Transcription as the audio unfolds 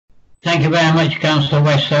Thank you very much, Councillor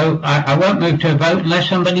West. So I won't move to a vote unless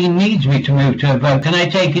somebody needs me to move to a vote. Can I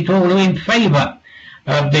take it all in favour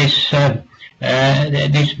of this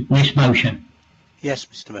motion? Yes,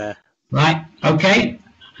 Mr. Mayor. Right. Okay.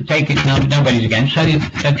 I take it nobody's against.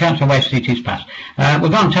 So Councillor West, it is passed.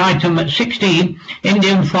 We're on to item 16,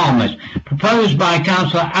 Indian farmers, proposed by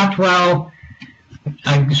Councillor Atwell,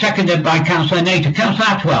 seconded by Councillor Nater.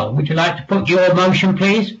 Councillor Atwell, would you like to put your motion,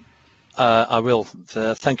 please? I will.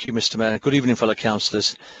 Thank you, Mr. Mayor. Good evening, fellow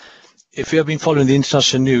councillors. If you have been following the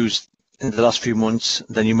international news in the last few months,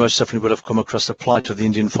 then you most definitely would have come across the plight of the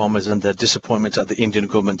Indian farmers and their disappointment at the Indian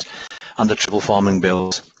government and the triple farming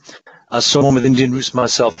bills. As someone with Indian roots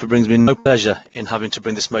myself, it brings me no pleasure in having to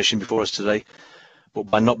bring this motion before us today.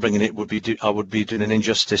 But by not bringing it, I would be doing an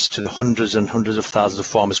injustice to the hundreds and hundreds of thousands of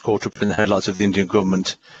farmers caught up in the headlights of the Indian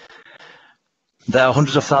government. There are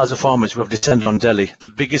hundreds of thousands of farmers who have descended on Delhi,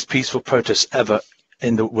 the biggest peaceful protest ever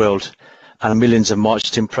in the world, and millions have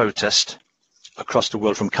marched in protest across the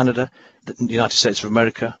world from Canada, the United States of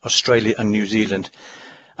America, Australia and New Zealand.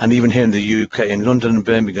 And even here in the UK, in London and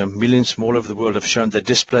Birmingham, millions from all over the world have shown their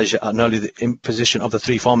displeasure at not only the imposition of the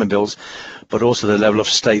 3 farming bills, but also the level of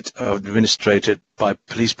state administered by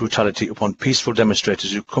police brutality upon peaceful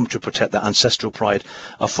demonstrators who come to protect the ancestral pride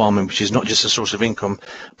of farming, which is not just a source of income,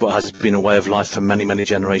 but has been a way of life for many, many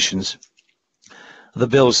generations. The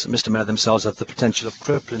bills, Mr. Mayor, themselves have the potential of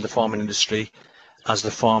crippling the farming industry as the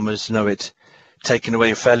farmers know it, taking away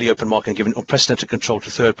a fairly open market and giving unprecedented control to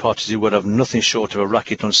third parties who would have nothing short of a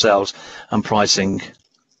racket on sales and pricing.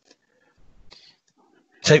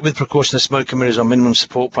 Take with precaution the smoke and mirrors on minimum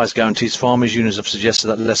support price guarantees. Farmers' unions have suggested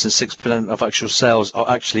that less than 6% of actual sales are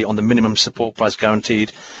actually on the minimum support price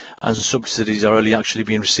guaranteed, and subsidies are only actually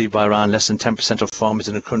being received by around less than 10% of farmers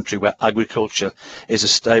in a country where agriculture is a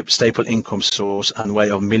staple income source and way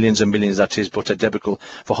of millions and millions, that is, but a debacle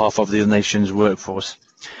for half of the nation's workforce.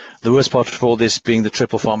 The worst part of all this being the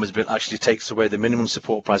triple farmers bill actually takes away the minimum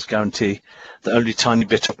support price guarantee, the only tiny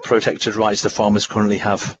bit of protected rights the farmers currently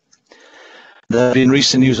have. There have been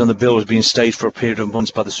recent news on the bill being stayed for a period of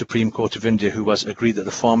months by the Supreme Court of India, who has agreed that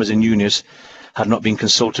the farmers and unions had not been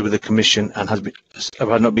consulted with the Commission and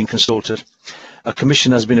had not been consulted. A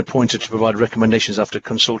commission has been appointed to provide recommendations after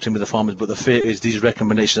consulting with the farmers, but the fear is these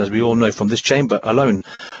recommendations, as we all know from this chamber alone,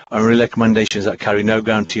 are recommendations that carry no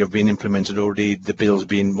guarantee of being implemented or indeed the bills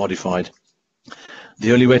being modified.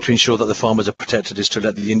 The only way to ensure that the farmers are protected is to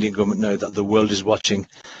let the Indian government know that the world is watching.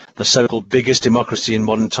 The so-called biggest democracy in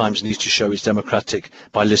modern times needs to show it's democratic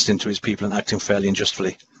by listening to its people and acting fairly and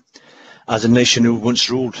justly. As a nation who once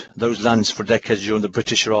ruled those lands for decades during the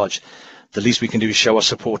British Raj, the least we can do is show our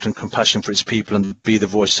support and compassion for its people and be the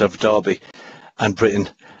voice of Derby and Britain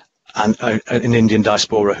and an Indian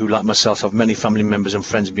diaspora who, like myself, have many family members and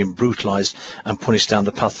friends being brutalised and punished down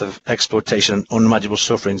the path of exploitation and unimaginable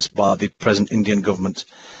sufferings by the present Indian government.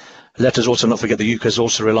 Let us also not forget the UK is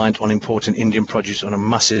also reliant on importing Indian produce on a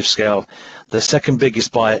massive scale. The second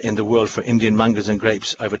biggest buyer in the world for Indian mangoes and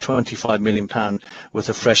grapes, over £25 million worth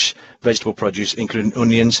of fresh vegetable produce, including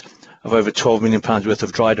onions, of over £12 million worth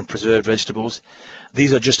of dried and preserved vegetables.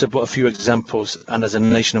 These are just a few examples, and as a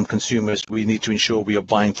nation of consumers, we need to ensure we are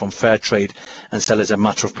buying from fair trade and sell as a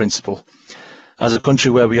matter of principle. As a country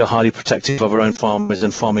where we are highly protective of our own farmers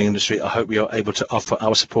and farming industry, I hope we are able to offer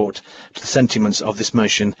our support to the sentiments of this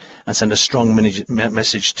motion and send a strong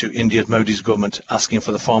message to India's Modi's government, asking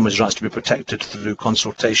for the farmers' rights to be protected through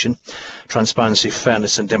consultation, transparency,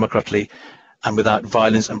 fairness and democratically, and without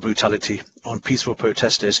violence and brutality on peaceful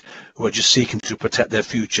protesters who are just seeking to protect their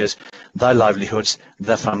futures, their livelihoods,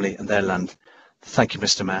 their family and their land. Thank you,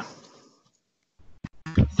 Mr. Mayor.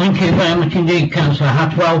 Thank you very much indeed, Councillor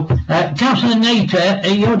Hatwell. Councillor Nater,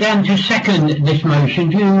 you're down to second this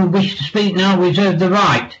motion. Do you wish to speak now? Reserve the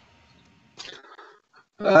right.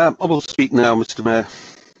 I will speak now, Mr. Mayor.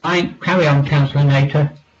 Carry on, Councillor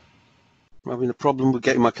Nater. I'm having a problem with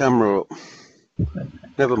getting my camera up.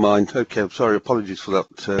 Never mind. Okay, I'm sorry. Apologies for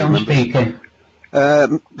that. I'm speaking.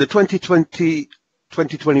 The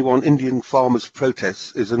 2021 Indian Farmers'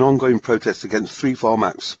 Protest is an ongoing protest against 3 Farm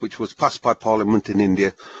Acts, which was passed by Parliament in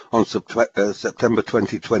India on September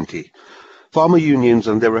 2020. Farmer unions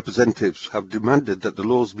and their representatives have demanded that the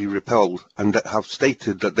laws be repealed and have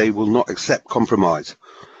stated that they will not accept compromise.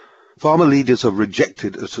 Farmer leaders have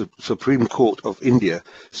rejected a Supreme Court of India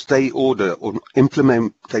stay order on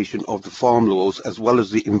implementation of the farm laws, as well as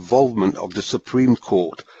the involvement of the Supreme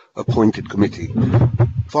Court appointed committee.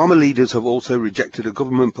 Farmer leaders have also rejected a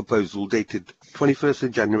government proposal dated 21st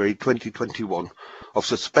of January 2021 of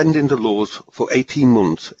suspending the laws for 18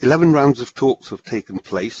 months. 11 rounds of talks have taken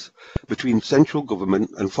place between central government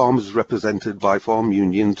and farmers represented by farm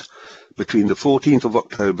unions between the 14th of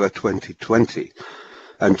October 2020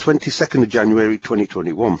 and 22nd of January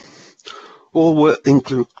 2021. All were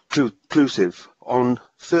inclusive. On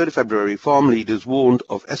 3rd of February, farm leaders warned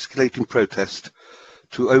of escalating protest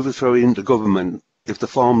to overthrowing the government if the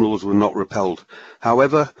farm laws were not repealed.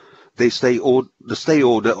 However, the stay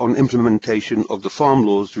order on implementation of the farm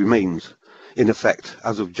laws remains in effect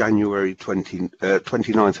as of January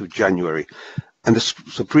 29th of January. And the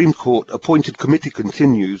Supreme Court appointed committee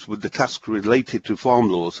continues with the task related to farm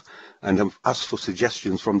laws and have asked for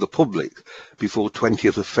suggestions from the public before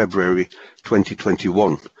 20th of February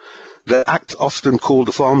 2021. The Act, often called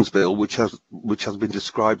the Farms Bill, which has been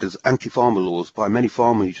described as anti-farmer laws by many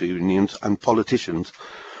farmers unions and politicians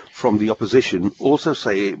from the opposition, also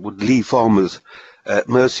say it would leave farmers at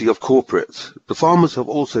mercy of corporates. The farmers have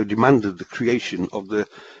also demanded the creation of the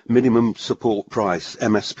minimum support price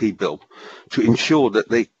 (MSP) bill to ensure that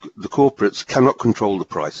the corporates cannot control the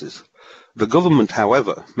prices. The government,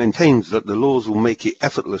 however, maintains that the laws will make it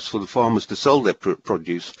effortless for the farmers to sell their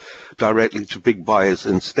produce directly to big buyers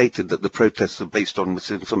and stated that the protests are based on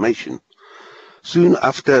misinformation. Soon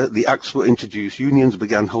after the acts were introduced, unions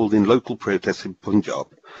began holding local protests in Punjab.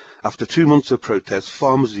 After 2 months of protests,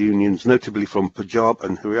 farmers' unions, notably from Punjab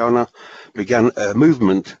and Haryana, began a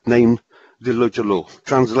movement named Dilo Jalo,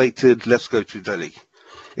 translated Let's Go to Delhi,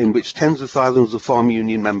 in which tens of thousands of farm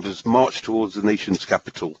union members marched towards the nation's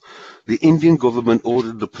capital. The Indian government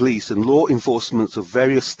ordered the police and law enforcement of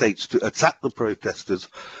various states to attack the protesters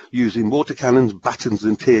using water cannons, batons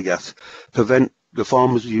and tear gas, prevent the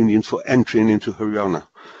farmers' unions from entering into Haryana.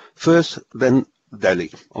 First, then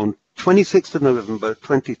Delhi. On 26th of November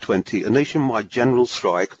 2020, a nationwide general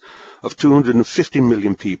strike of 250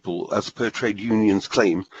 million people, as per trade unions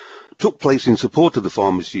claim, took place in support of the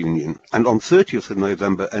farmers' union, and on 30th of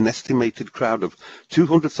November, an estimated crowd of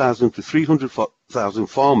 200,000 to 300,000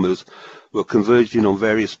 farmers were converging on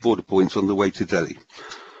various border points on the way to Delhi.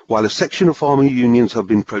 While a section of farmer unions have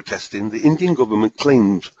been protesting, the Indian government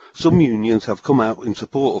claims some unions have come out in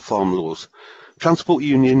support of farm laws. Transport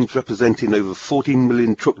unions representing over 14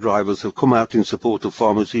 million truck drivers have come out in support of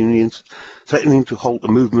farmers' unions, threatening to halt the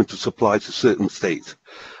movement of supplies to certain states.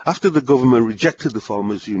 After the government rejected the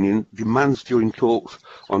farmers' union demands during talks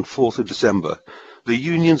on 4th of December, the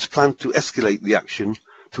unions planned to escalate the action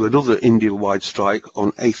to another India-wide strike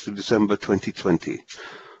on 8th of December 2020.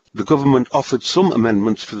 The government offered some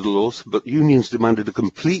amendments to the laws, but unions demanded a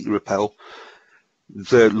complete repeal.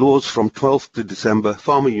 The laws from 12th to December,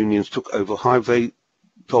 farmer unions took over highway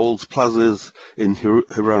tolls, plazas in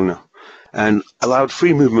Haryana, and allowed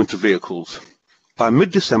free movement of vehicles. By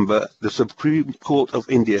mid-December, the Supreme Court of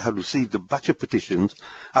India had received a batch of petitions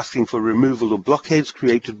asking for removal of blockades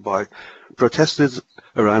created by protesters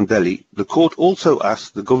around Delhi. The court also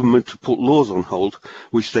asked the government to put laws on hold,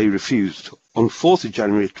 which they refused. On 4th of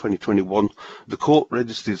January 2021, the court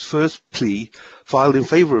registered its first plea filed in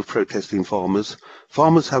favour of protesting farmers,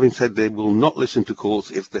 having said they will not listen to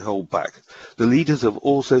courts if they hold back. The leaders have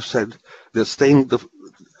also said that staying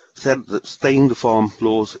the farm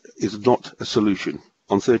laws is not a solution.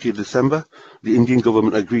 On 30th December, the Indian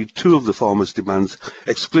government agreed 2 of the farmers' demands,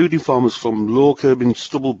 excluding farmers from law curbing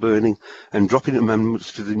stubble burning and dropping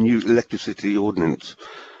amendments to the new electricity ordinance.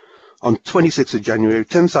 On 26th of January,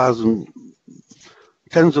 tens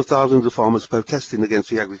of thousands of farmers protesting against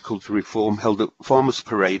the agricultural reform held a farmers'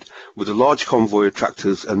 parade with a large convoy of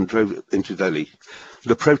tractors and drove into Delhi.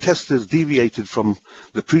 The protesters deviated from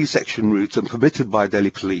the pre-section routes and permitted by Delhi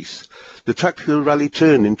police. The tractor rally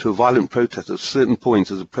turned into a violent protest at certain points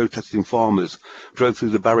as the protesting farmers drove through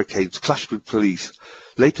the barricades, clashed with police.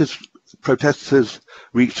 Later, protesters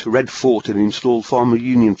reached Red Fort and installed farmer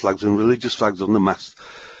union flags and religious flags on the mast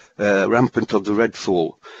rampant of the Red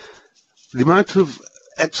Fort. The amount of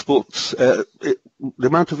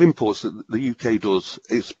imports that the UK does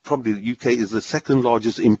is probably the UK is the second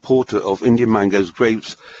largest importer of Indian mangoes,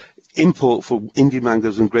 grapes. Import for Indian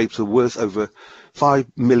mangoes and grapes are worth over 5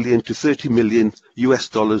 million to 30 million US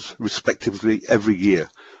dollars respectively every year.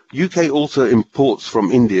 UK also imports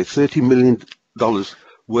from India $30 million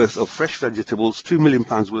worth of fresh vegetables, £2 million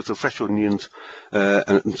worth of fresh onions,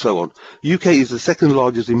 and so on. UK is the second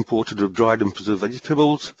largest importer of dried and preserved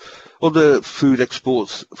vegetables. Other food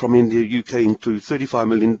exports from India, UK include $35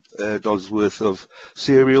 million worth of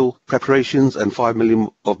cereal preparations and $5 million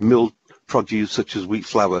of milled produce such as wheat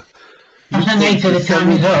flour. Anita, the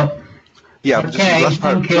time is up. Yeah, Okay, last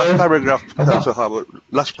paragraph, Councillor Howard.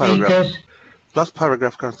 Last paragraph. Speakers. Last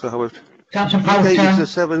paragraph, Councillor Howard. Councillor UK is Poulter. the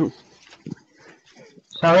 7.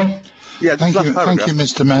 Sorry. Yeah, Thank you,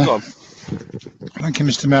 Mr. Mayor. Go on. Thank you,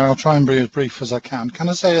 Mr. Mayor. I'll try and be as brief as I can. Can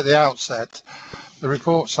I say at the outset, the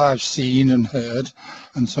reports I've seen and heard,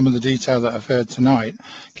 and some of the detail that I've heard tonight,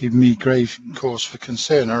 give me grave cause for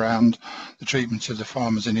concern around the treatment of the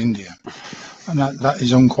farmers in India. And that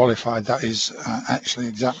is unqualified. That is actually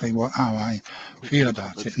exactly how I feel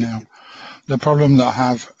about it now. The problem that I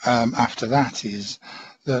have after that is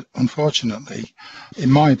that, unfortunately,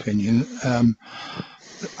 in my opinion,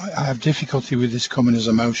 I have difficulty with this coming as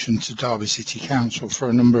a motion to Derby City Council for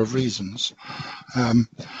a number of reasons.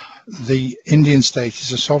 The Indian state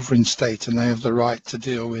is a sovereign state and they have the right to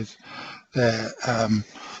deal with their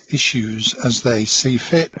issues as they see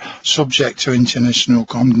fit, subject to international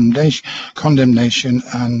condemnation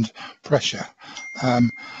and pressure.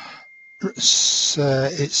 It's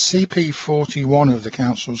CP 41 of the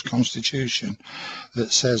Council's Constitution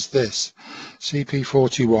that says this. CP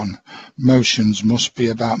 41, motions must be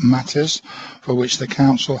about matters for which the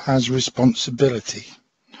Council has responsibility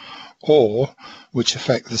or which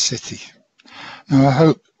affect the city. Now, I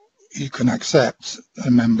hope you can accept,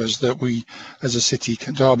 members, that we as a city,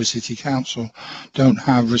 Derby City Council, don't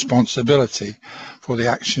have responsibility for the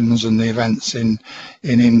actions and the events in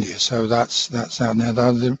India. So that's out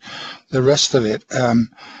there. The rest of it, and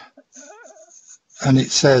it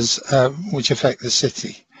says which affect the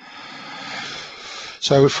city.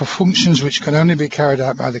 So for functions which can only be carried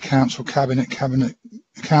out by the Council,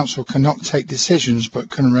 Council cannot take decisions but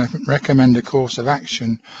can recommend a course of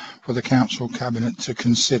action for the Council Cabinet to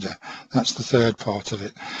consider. That's the third part of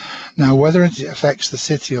it. Now, whether it affects the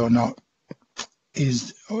city or not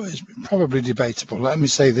is probably debatable. Let me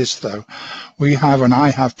say this, though. We have, and I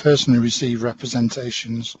have personally received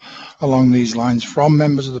representations along these lines from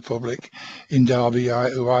members of the public in Derby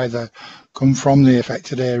who either come from the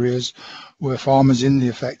affected areas, were farmers in the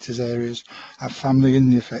affected areas, have family in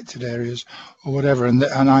the affected areas, or whatever. And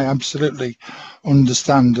I absolutely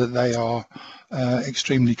understand that they are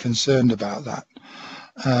extremely concerned about that.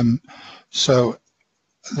 So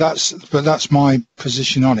that's my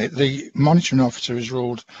position on it. The monitoring officer has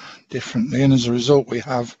ruled differently, and as a result, we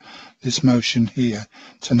have this motion here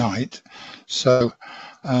tonight. So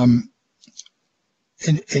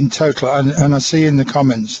in total, and I see in the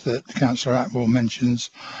comments that Councillor Atwell mentions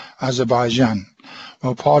Azerbaijan.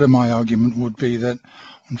 Well, part of my argument would be that,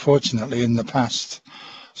 unfortunately, in the past,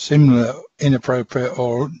 similar inappropriate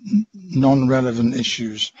or non-relevant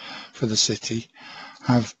issues for the city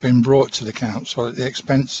have been brought to the council at the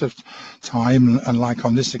expense of time, and like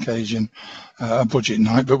on this occasion, a budget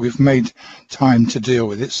night. But we've made time to deal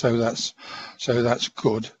with it, so that's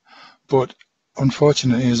good. But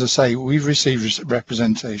unfortunately, as I say, we've received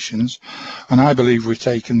representations, and I believe we've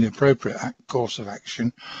taken the appropriate course of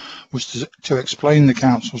action, which is to explain the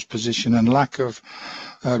council's position and lack of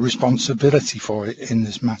responsibility for it in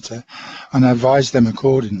this matter, and advise them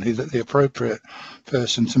accordingly that the appropriate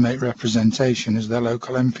person to make representation is their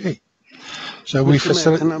local MP. So we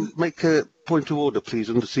facilitate. Can I make a point of order, please,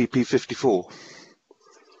 under CP 54?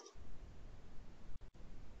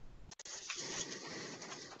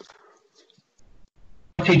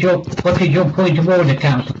 What is your point of order,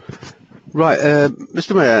 Councillor? Right,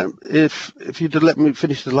 Mr. Mayor, if you'd have let me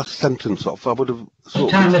finish the last sentence off, I would have. The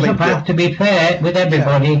time is up. I have to be fair with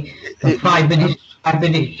everybody. Yeah. 5 minutes,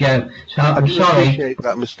 Joe. So I'm sorry. I appreciate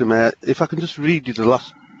that, Mr. Mayor. If I can just read you the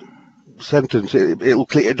last sentence, it'll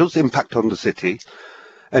clear. It does impact on the city,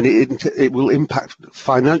 and it will impact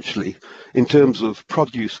financially in terms of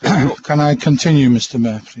produce. Can I continue, Mr.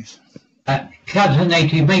 Mayor, please? Councillor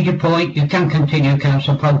Naty, you've made your point. You can continue,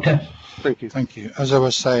 Councillor Poulter. Thank you. Thank you. As I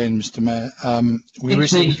was saying, Mr. Mayor, we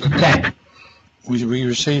received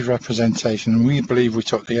representation, and we believe we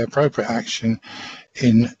took the appropriate action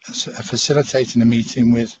in facilitating a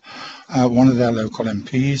meeting with one of their local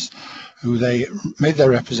MPs, who they made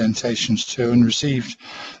their representations to, and received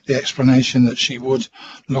the explanation that she would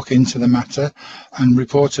look into the matter, and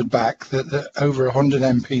reported back that over 100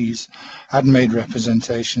 MPs had made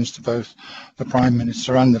representations to both the Prime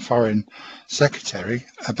Minister and the Foreign Secretary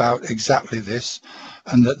about exactly this,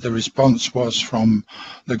 and that the response was from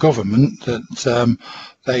the government that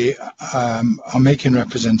they are making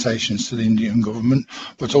representations to the Indian government,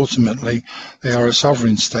 but ultimately they are a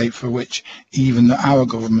sovereign state for which even our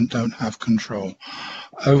government don't have control.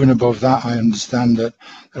 Over and above that, I understand that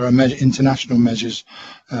there are international measures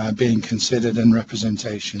being considered and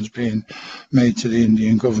representations being made to the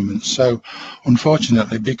Indian government. So,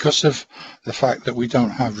 unfortunately, because of the fact that we don't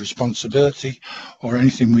have responsibility or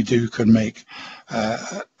anything we do could make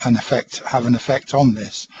have an effect on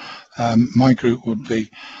this, my group would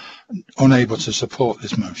be unable to support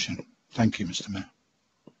this motion. Thank you, Mr. Mayor.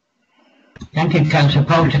 Thank you, Councillor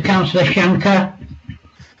Poulter. Councillor Shankar.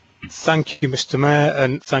 Thank you, Mr. Mayor,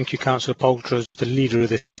 and thank you, Councillor Poulter, as the leader of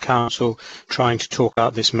the council, trying to talk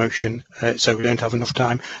out this motion. So we don't have enough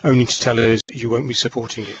time, only to tell us you won't be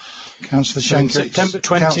supporting it. Councillor Shankar, September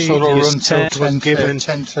 20, the assent was given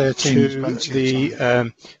to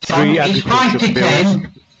the three agriculture bills.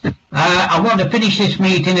 I want to finish this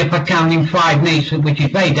meeting if I can in 5 minutes, which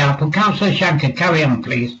is very doubtful. Councillor Shankar, carry on,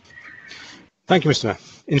 please. Thank you, Mr. Mayor.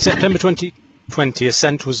 In September 2020,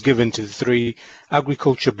 assent was given to the 3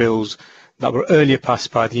 agriculture bills that were earlier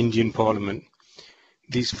passed by the Indian Parliament.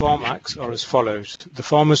 These Farm Acts are as follows: the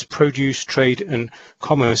Farmers' Produce Trade and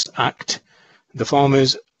Commerce Act, the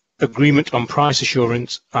Farmers' Agreement on Price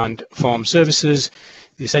Assurance and Farm Services,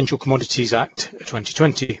 the Essential Commodities Act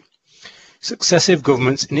 2020. Successive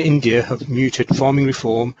governments in India have mooted farming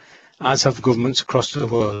reform, as have governments across the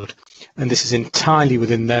world, and this is entirely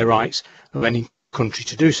within their rights of any country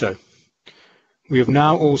to do so. We have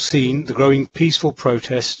now all seen the growing peaceful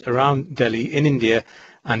protests around Delhi in India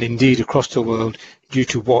and indeed across the world due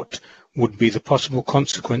to what would be the possible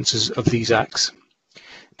consequences of these acts.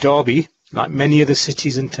 Derby, like many other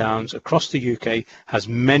cities and towns across the UK, has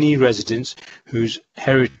many residents whose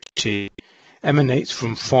heritage emanates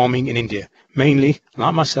from farming in India, mainly,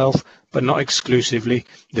 like myself, but not exclusively,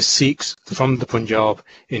 the Sikhs from the Punjab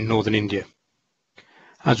in northern India.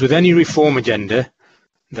 As with any reform agenda,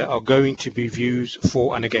 there are going to be views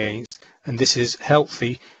for and against, and this is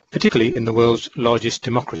healthy, particularly in the world's largest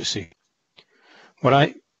democracy.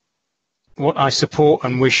 What I support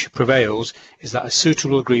and wish prevails is that a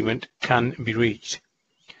suitable agreement can be reached.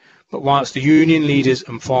 But whilst the union leaders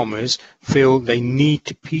and farmers feel they need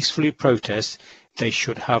to peacefully protest, they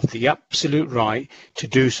should have the absolute right to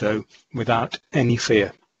do so without any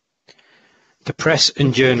fear. The press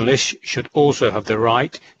and journalists should also have the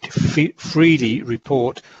right to freely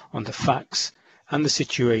report on the facts and the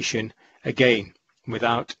situation, again,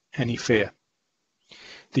 without any fear.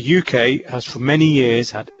 The UK has for many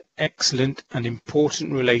years had excellent and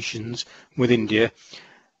important relations with India,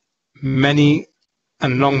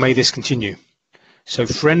 and long may this continue. So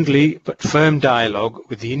friendly but firm dialogue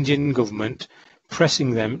with the Indian government,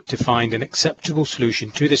 pressing them to find an acceptable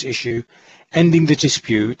solution to this issue, ending the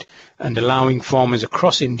dispute and allowing farmers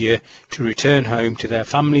across India to return home to their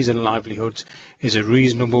families and livelihoods is a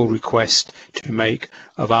reasonable request to make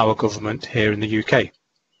of our government here in the UK,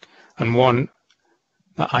 and one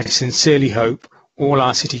that I sincerely hope all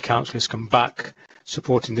our city councillors come back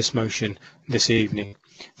supporting this motion this evening.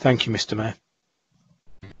 Thank you, Mr. Mayor.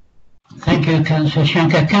 Thank you, Councillor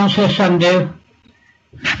Shankar. Councillor Sandhu.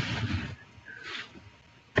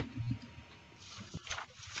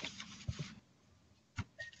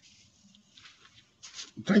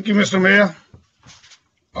 Thank you, Mr. Mayor.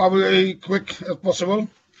 I will be quick as possible.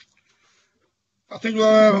 I think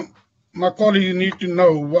my colleagues need to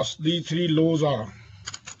know what these 3 laws are.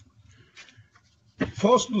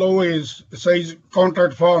 First law says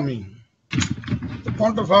contract farming. The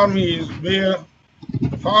contract farming is where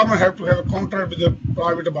the farmer have to have a contract with the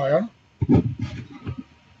private buyer,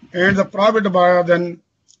 and the private buyer then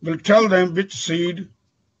will tell them which seed,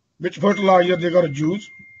 which fertilizer they got to use,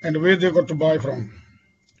 and where they got to buy from.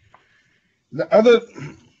 The other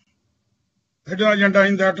hidden agenda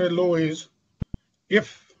in that law is,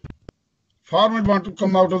 if farmer want to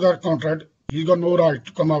come out of that contract, he's got no right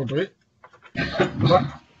to come out of it. But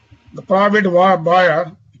the private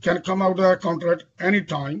buyer can come out of that contract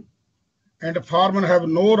anytime, and the farmer have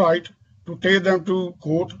no right to take them to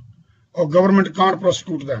court, or government can't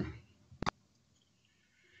prosecute them.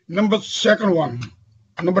 Number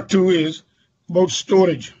two is about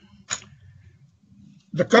storage.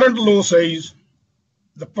 The current law says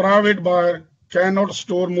the private buyer cannot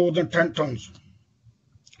store more than 10 tons,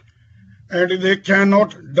 and they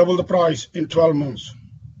cannot double the price in 12 months.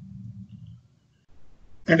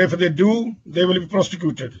 And if they do, they will be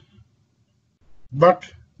prosecuted. But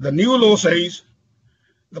the new law says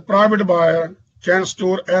the private buyer can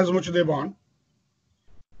store as much they want,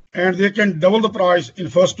 and they can double the price in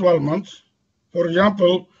first 12 months. For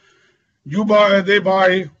example, they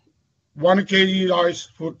buy 1 kg rice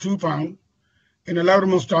for £2. In 11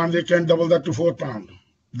 months' time, they can double that to £4.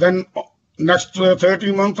 Then next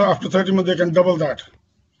 30 months, after 30 months, they can double that.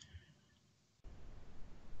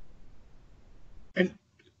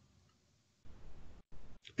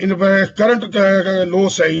 in the current law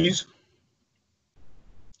says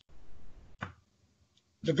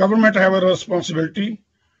the government have a responsibility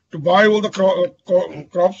to buy all the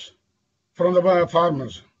crops from the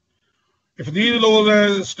farmers. If these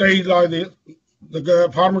laws stay like this, the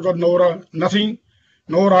farmer got nothing,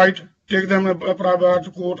 no right, take them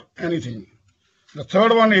to court, anything. The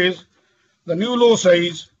third one is, the new law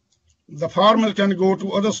says the farmers can go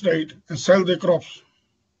to other state and sell their crops.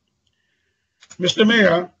 Mr.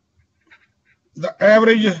 Mayor, the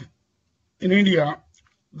average in India,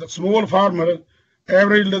 the small farmer,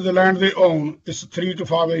 average the land they own is 3 to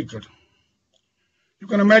 5 acres. You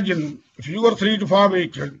can imagine, if you are 3 to 5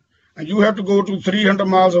 acres and you have to go to 300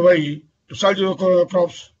 miles away to sell your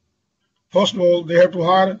crops, first of all, they have to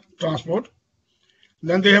hire transport.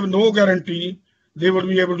 Then they have no guarantee they will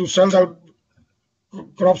be able to sell out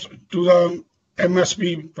crops to the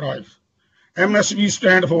MSP price. MSP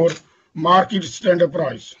stand for market standard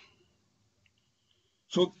price.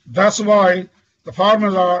 So that's why the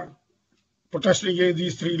farmers are protesting against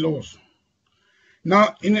these three laws.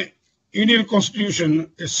 Now, in the Indian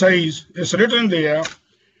Constitution, it says, it's written there,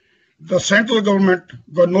 the central government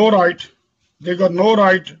got no right, they got no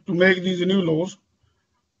right to make these new laws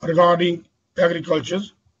regarding agriculture.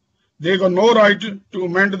 They got no right to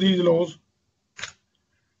amend these laws.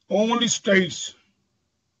 Only states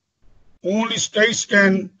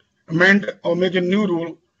can amend or make a new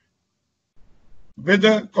rule with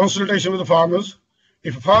the consultation with the farmers.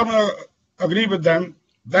 If a farmer agree with them,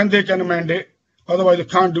 then they can amend it. Otherwise, they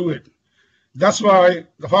can't do it. That's why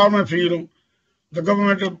the farmer feel the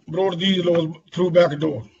government brought these laws through back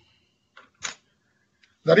door.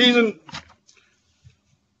 The reason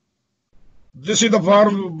this is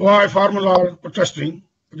why farmers are protesting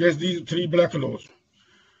against these three black laws.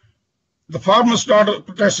 The farmers started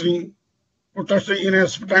protesting in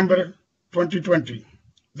September 2020.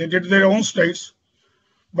 They did their own states,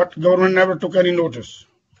 but government never took any notice.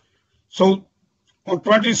 So on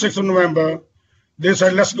 26th of November, they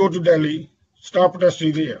said, let's go to Delhi, start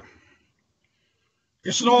protesting there.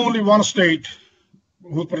 It's not only one state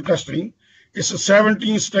who's protesting, it's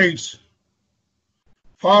 17 states.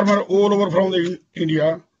 Farmers all over from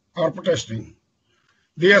India are protesting.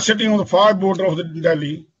 They are sitting on the far border of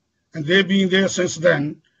Delhi, and they've been there since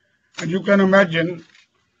then. And you can imagine,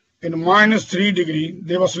 in -3 degrees,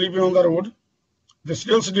 they were sleeping on the road. They're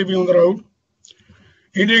still sleeping on the road.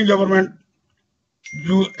 Indian government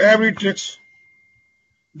used every tricks.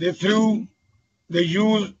 They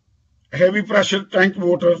use heavy pressure tank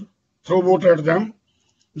water, throw water at them.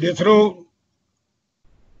 They throw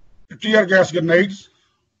tear gas grenades.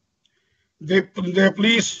 The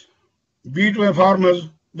police beat the farmers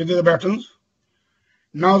with their batons.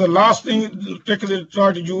 Now the last trick they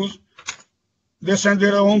try to use, they send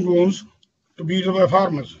their own drones to beat the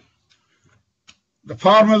farmers. The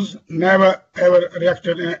farmers never ever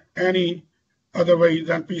reacted in any other way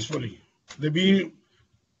than peacefully. They've been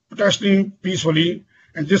protesting peacefully,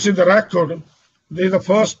 and this is the record. They're the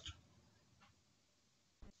first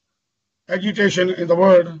agitation in the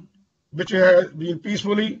world which has been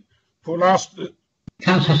peacefully for last...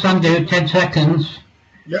 Councillor Sandhu, 10 seconds.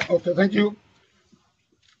 Yeah, okay, thank you.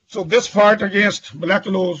 So this fight against black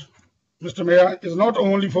laws, Mr. Mayor, is not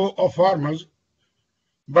only of farmers,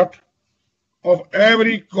 but of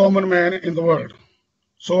every common man in the world.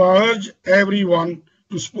 So I urge everyone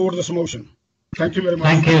to support this motion. Thank you very much.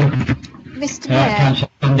 Thank you. Mr. Mayor.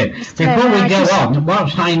 Before we go on,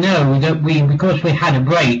 whilst I know that because we had a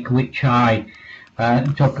break, which I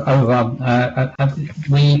took over,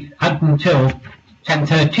 we had until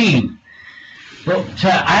 10:13. But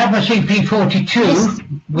I have a CP 42,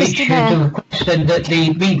 which has requested that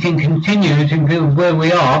the meeting continues until where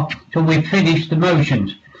we are till we've finished the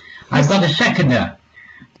motions. I've got a seconder.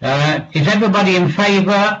 Is everybody in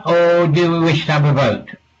favour, or do we wish to have a vote?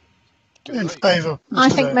 In favour. I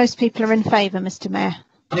think most people are in favour, Mr. Mayor.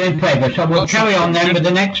 In favour, so we'll carry on then with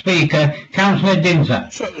the next speaker, Councillor Dinser.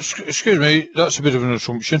 So, excuse me, that's a bit of an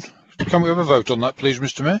assumption. Can we have a vote on that, please,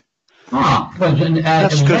 Mr. Mayor?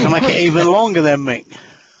 That's going to make it even longer then, Mick.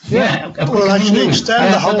 Yeah. We'll actually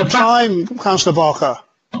extend the whole time, Councillor Barker.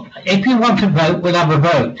 If you want to vote, we'll have a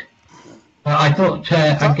vote. I thought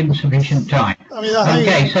I'd given sufficient time. I mean, I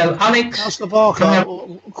think, so Alex, Councillor Barker,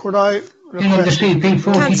 could I request...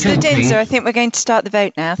 Councillor Dinser, I think we're going to start the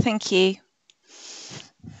vote now. Thank you.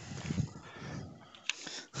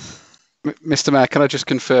 Mr. Mayor, can I just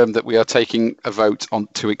confirm that we are taking a vote on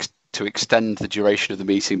to extend the duration of the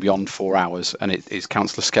meeting beyond 4 hours, and it is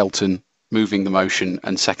Councillor Skelton moving the motion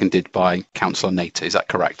and seconded by Councillor Nater. Is that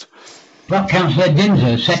correct? Well, Councillor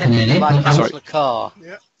Dinser seconded it. Councillor Carr.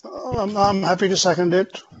 Yeah, I'm happy to second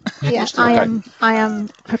it. Yeah, I am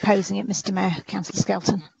proposing it, Mr. Mayor, Councillor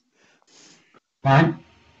Skelton. Fine.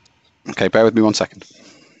 Okay, bear with me 1 second.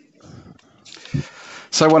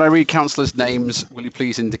 So when I read councillors' names, will you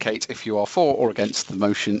please indicate if you are for or against the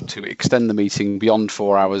motion to extend the meeting beyond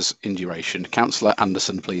 4 hours in duration? Councillor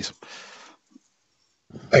Anderson, please.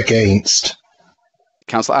 Against.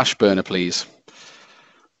 Councillor Ashburner, please.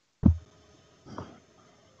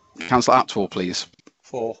 Councillor Atwell, please.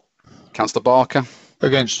 For. Councillor Barker.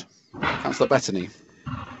 Against. Councillor Bettany.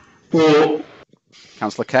 For.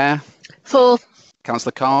 Councillor Kerr. For.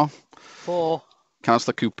 Councillor Carr. For.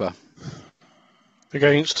 Councillor Cooper.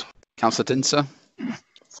 Against. Councillor Dinser.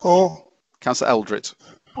 For. Councillor Eldrit.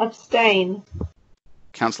 Abstain.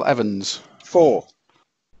 Councillor Evans. For.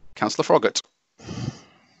 Councillor Froggatt.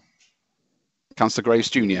 Councillor Graves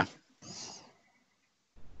Jr.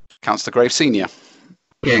 Councillor Graves Senior.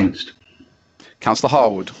 Against. Councillor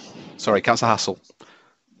Harwood. Sorry, Councillor Hassel.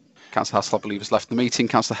 Councillor Hassel, I believe, has left the meeting.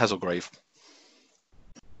 Councillor Heselgrave.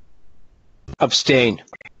 Abstain.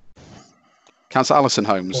 Councillor Alison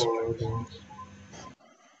Holmes.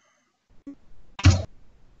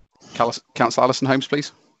 Councillor Alison Holmes,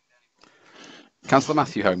 please. Councillor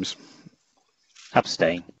Matthew Holmes.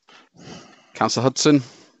 Abstain. Councillor Hudson.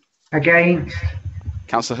 Against.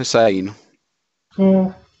 Councillor Hussain.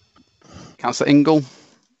 For. Councillor Ingle.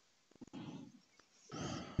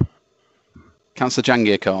 Councillor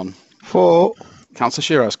Jangir Khan. For. Councillor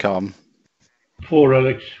Shiraz Khan. For,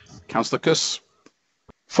 Alex. Councillor Kuss.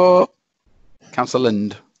 For. Councillor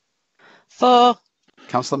Lind. For.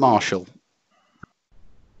 Councillor Marshall.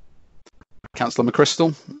 Councillor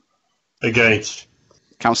McChrystal. Against.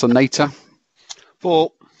 Councillor Nater.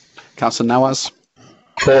 For. Councillor Nawaz.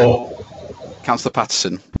 For. Councillor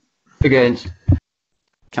Patterson. Against.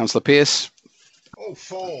 Councillor Pearce. Oh,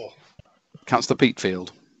 for. Councillor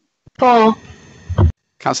Peatfield. For.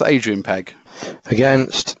 Councillor Adrian Pegg.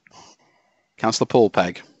 Against. Councillor Paul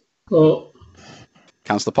Pegg. For.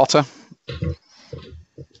 Councillor Potter.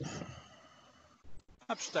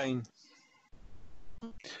 Abstain.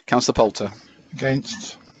 Councillor Poulter.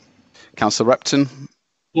 Against. Councillor Repton.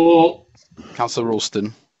 For. Councillor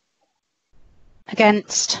Ralston.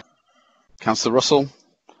 Against. Councillor Russell.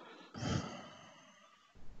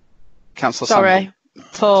 Councillor Sorry. Sandu.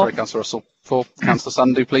 For. Sorry, Councillor Russell. For. Councillor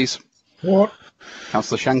Sandu, please. For.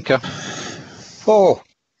 Councillor Shanker. For.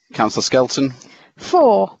 Councillor Skelton.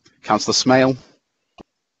 For. Councillor Smale.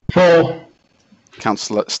 For.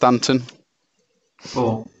 Councillor Stanton.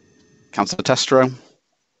 For. Councillor Testro.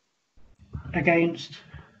 Against.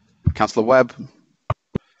 Councillor Webb.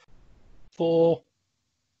 For.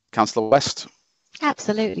 Councillor West.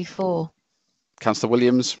 Absolutely for. Councillor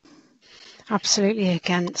Williams. Absolutely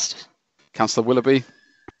against. Councillor Willoughby.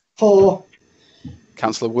 For.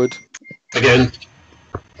 Councillor Wood. Again.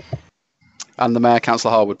 And the Mayor,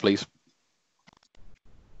 Councillor Harwood, please.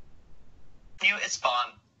 Mute is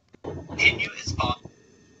on. Mute is on.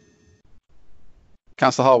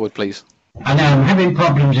 Councillor Harwood, please. I know I'm having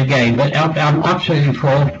problems again, but I'm absolutely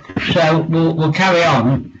for. So we'll carry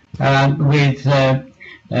on with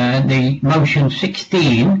the motion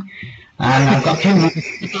 16, and I've got 2 minutes.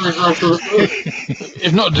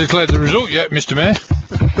 You've not declared the result yet, Mr. Mayor.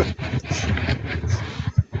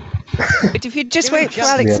 But if you just wait for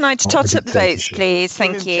Alex and I to tot up the votes, please.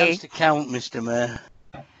 Thank you. Chance to count, Mr. Mayor.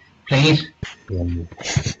 Please.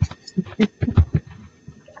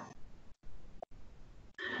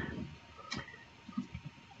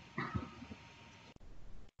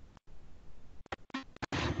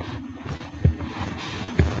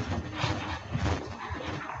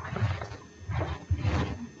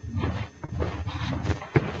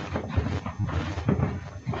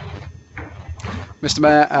 Mr.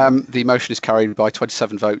 Mayor, the motion is carried by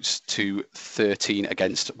 27 votes to 13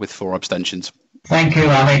 against, with 4 abstentions. Thank you,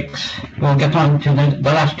 Alex. We'll get on to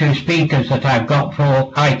the last 2 speakers that I've got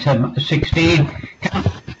for item 16.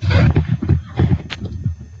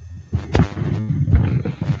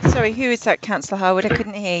 Sorry, who is that, Councillor Harwood? I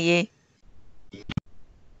couldn't hear you.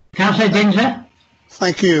 Councillor Dinser?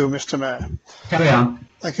 Thank you, Mr. Mayor. Carry on.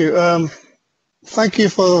 Thank you. Thank you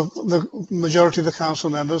for the majority of the council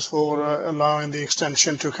members for allowing the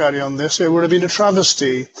extension to carry on this. It would have been a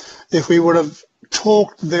travesty if we would have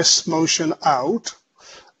talked this motion out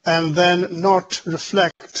and then not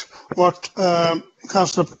reflect what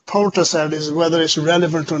Councillor Poulter said is whether it's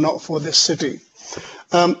relevant or not for this city.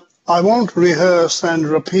 I won't rehearse and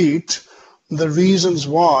repeat the reasons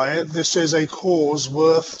why this is a cause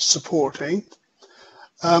worth supporting,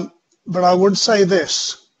 but I would say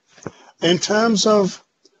this. In terms of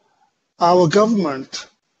our government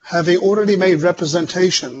having already made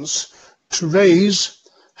representations to raise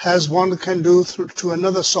as one can do to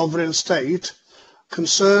another sovereign state,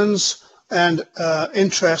 concerns and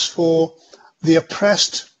interest for the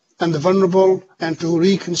oppressed and the vulnerable, and to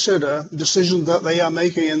reconsider decisions that they are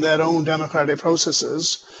making in their own democratic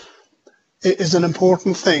processes, it is an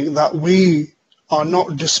important thing that we are not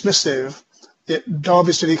dismissive at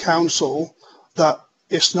Derby City Council, that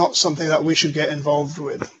it's not something that we should get involved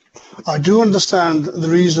with. I do understand the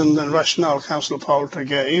reason and rationale Councillor Poulter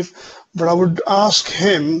gave, but I would ask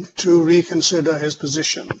him to reconsider his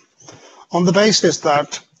position on the basis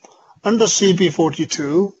that under CP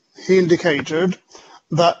 42, he indicated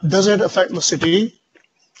that does it affect the city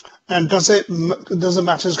and does the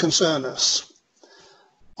matters concern us?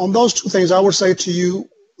 On those two things, I would say to you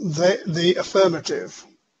the affirmative.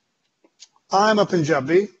 I am a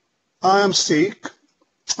Punjabi, I am Sikh,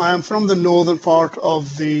 I am from the northern part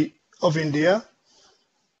of India,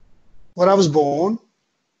 where I was born,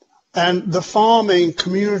 and the farming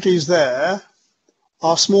communities there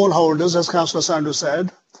are smallholders, as Councillor Sandhu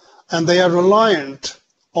said, and they are reliant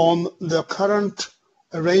on the current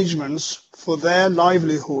arrangements for their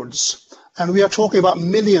livelihoods. And we are talking about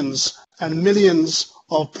millions and millions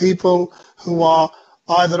of people who are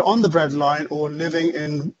either on the breadline or living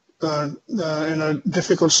in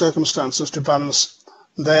difficult circumstances to balance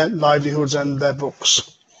their livelihoods and their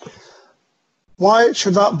books. Why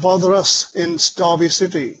should that bother us in Derby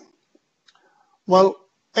City? Well,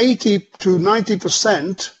 80 to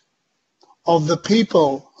 90% of the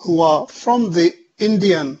people who are from the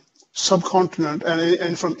Indian subcontinent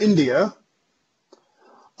and from India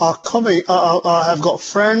have got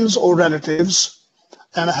friends or relatives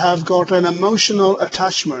and have got an emotional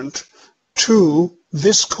attachment to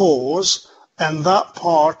this cause and that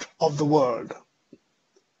part of the world.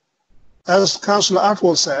 As Councillor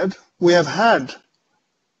Atwell said, we have had,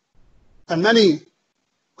 and many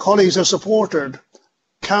colleagues have supported,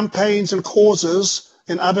 campaigns and causes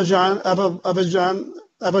in Azerbaijan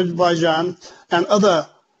and other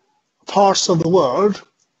parts of the world.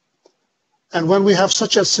 And when we have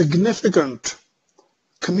such a significant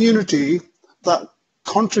community that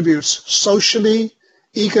contributes socially,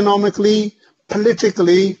 economically,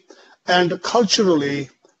 politically, and culturally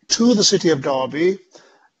to the city of Derby,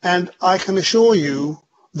 and I can assure you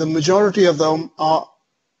the majority of them are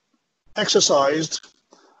exercised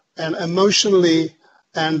and emotionally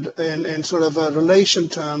and in sort of a relation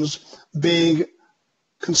terms being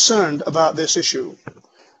concerned about this issue.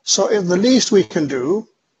 So if the least we can do,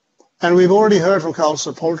 and we've already heard from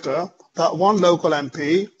Councillor Poulter that one local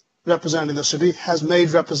MP representing the city has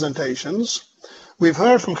made representations. We've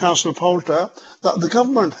heard from Councillor Poulter that the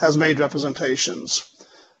government has made representations.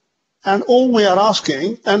 And all we are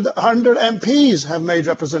asking, and 100 MPs have made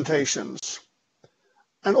representations.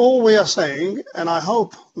 And all we are saying, and I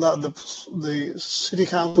hope that the City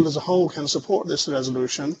Council as a whole can support this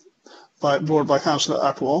resolution brought by Councillor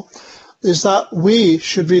Atwell, is that we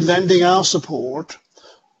should be lending our support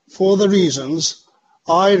for the reasons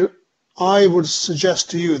I would suggest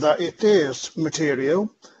to you that it is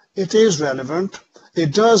material, it is relevant,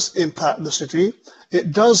 it does impact the city,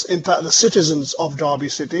 it does impact the citizens of Derby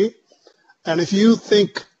City, and if you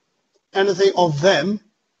think anything of them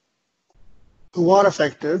who are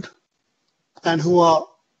affected and who are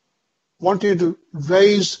wanting to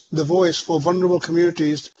raise the voice for vulnerable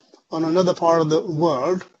communities on another part of the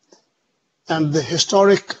world and the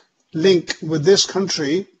historic link with this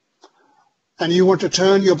country, and you want to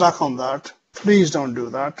turn your back on that, please don't do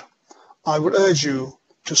that. I would urge you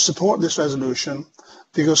to support this resolution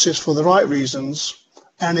because it's for the right reasons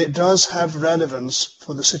and it does have relevance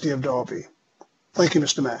for the city of Derby. Thank you,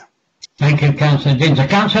 Mr. Mayor. Thank you, Councillor Dinser.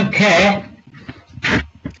 Councillor Kerr.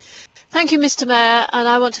 Thank you, Mr. Mayor, and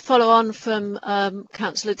I want to follow on from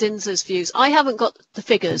Councillor Dinser's views. I haven't got the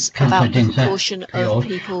figures about the proportion of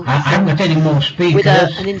people with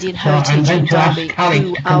an Indian heritage in Derby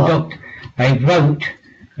who are a vote,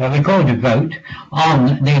 a recorded vote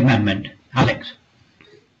on the amendment. Alex.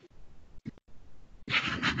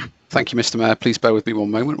 Thank you, Mr. Mayor. Please bear with me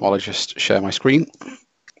one moment while I just share my screen.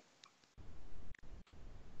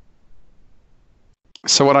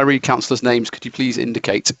 So when I read councillors' names, could you please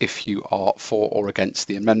indicate if you are for or against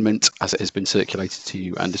the amendment as it has been circulated to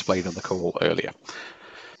you and displayed on the call earlier?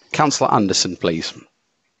 Councillor Anderson, please.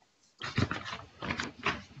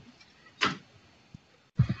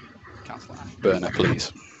 Councillor Ashburner,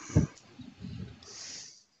 please.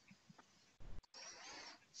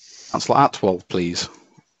 Councillor Atwell, please.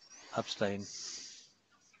 Abstain.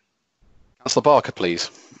 Councillor Barker, please.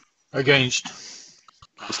 Against.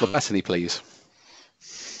 Councillor Bethany, please.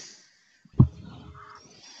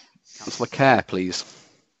 Councillor Kerr, please.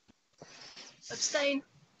 Abstain.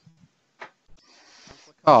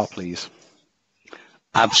 Carr, please.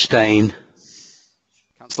 Abstain.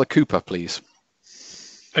 Councillor Cooper, please.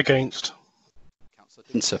 Against. Councillor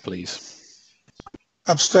Dinser, please.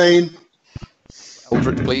 Abstain.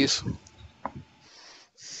 Eldred, please.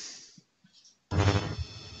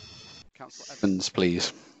 Councillor Evans,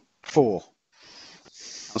 please. 4.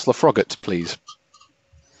 Councillor Froggatt, please.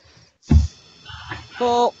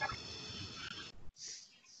 4.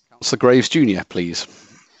 Councillor Graves Jr., please.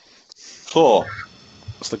 4.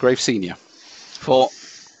 Councillor Graves Senior. 4.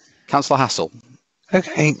 Councillor Hassel.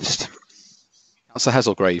 Against. Councillor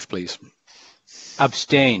Heselgrave, please.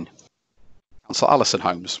 Abstain. Councillor Alison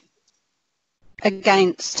Holmes.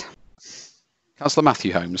 Against. Councillor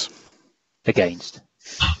Matthew Holmes. Against.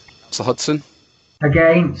 Councillor Hudson.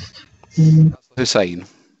 Against. Councillor Hussain.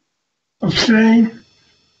 Abstain.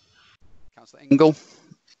 Councillor Ingle.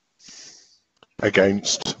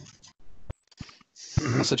 Against.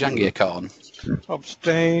 Councillor Jangir Khan.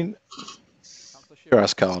 Abstain. Councillor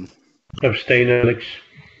Shiraz Khan. Abstain, Alex.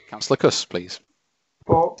 Councillor Cuss, please.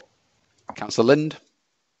 4. Councillor Lind.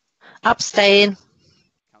 Abstain.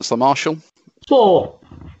 Councillor Marshall. 4.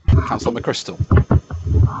 Councillor McChrystal.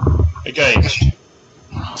 Against.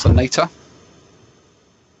 Councillor Nater.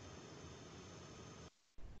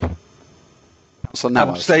 Councillor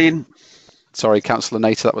Nawaz. Abstain. Sorry, Councillor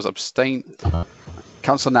Nater, that was abstain.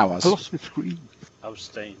 Councillor Nawaz. I lost my screen.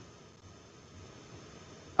 Abstain.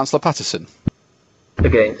 Councillor Patterson.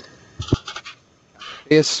 Against.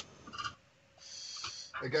 Pierce.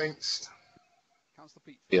 Against. Councillor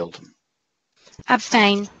Peatfield.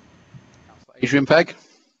 Abstain. Councillor Adrian Pegg.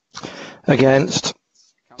 Against.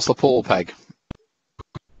 Councillor Paul Pegg.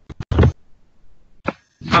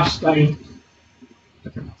 Abstain.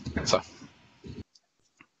 So,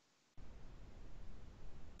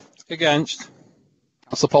 Against.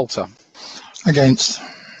 Councillor Poulter. Against.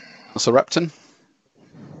 Councillor Repton.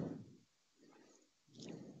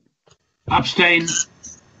 Abstain.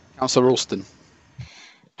 Councillor Ralston.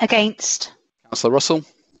 Against. Councillor Russell.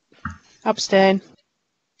 Abstain.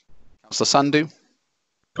 Councillor Sandhu.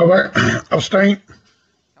 Abstain.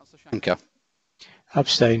 Councillor Shanker.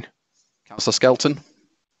 Abstain. Councillor Skelton.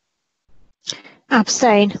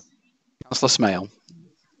 Abstain. Councillor Smale.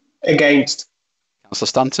 Against. Councillor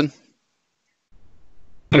Stanton.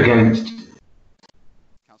 Against.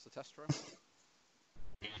 Councillor Testro.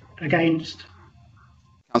 Against.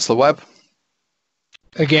 Councillor Webb.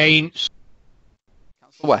 Against.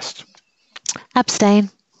 Councillor West. Abstain.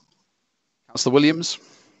 Councillor Williams.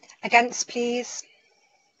 Against, please.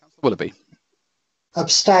 Councillor Willoughby.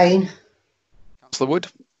 Abstain. Councillor Wood.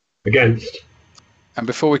 Against. And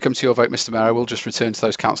before we come to your vote, Mr Mayor, I will just return to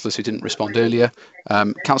those councillors who didn't respond earlier.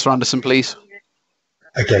 Councillor Anderson, please.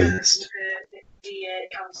 Against.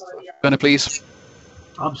 Burner, please.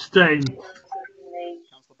 Abstain.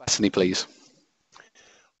 Councillor Bethany, please.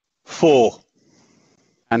 4.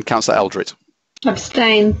 And Councillor Eldred.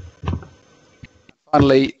 Abstain.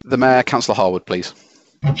 Finally, the Mayor, Councillor Harwood, please.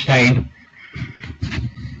 Abstain.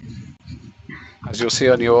 As you'll see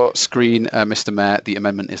on your screen, Mr Mayor, the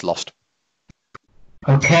amendment is lost.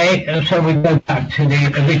 Okay, so we go back to the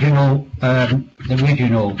original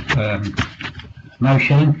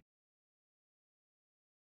motion.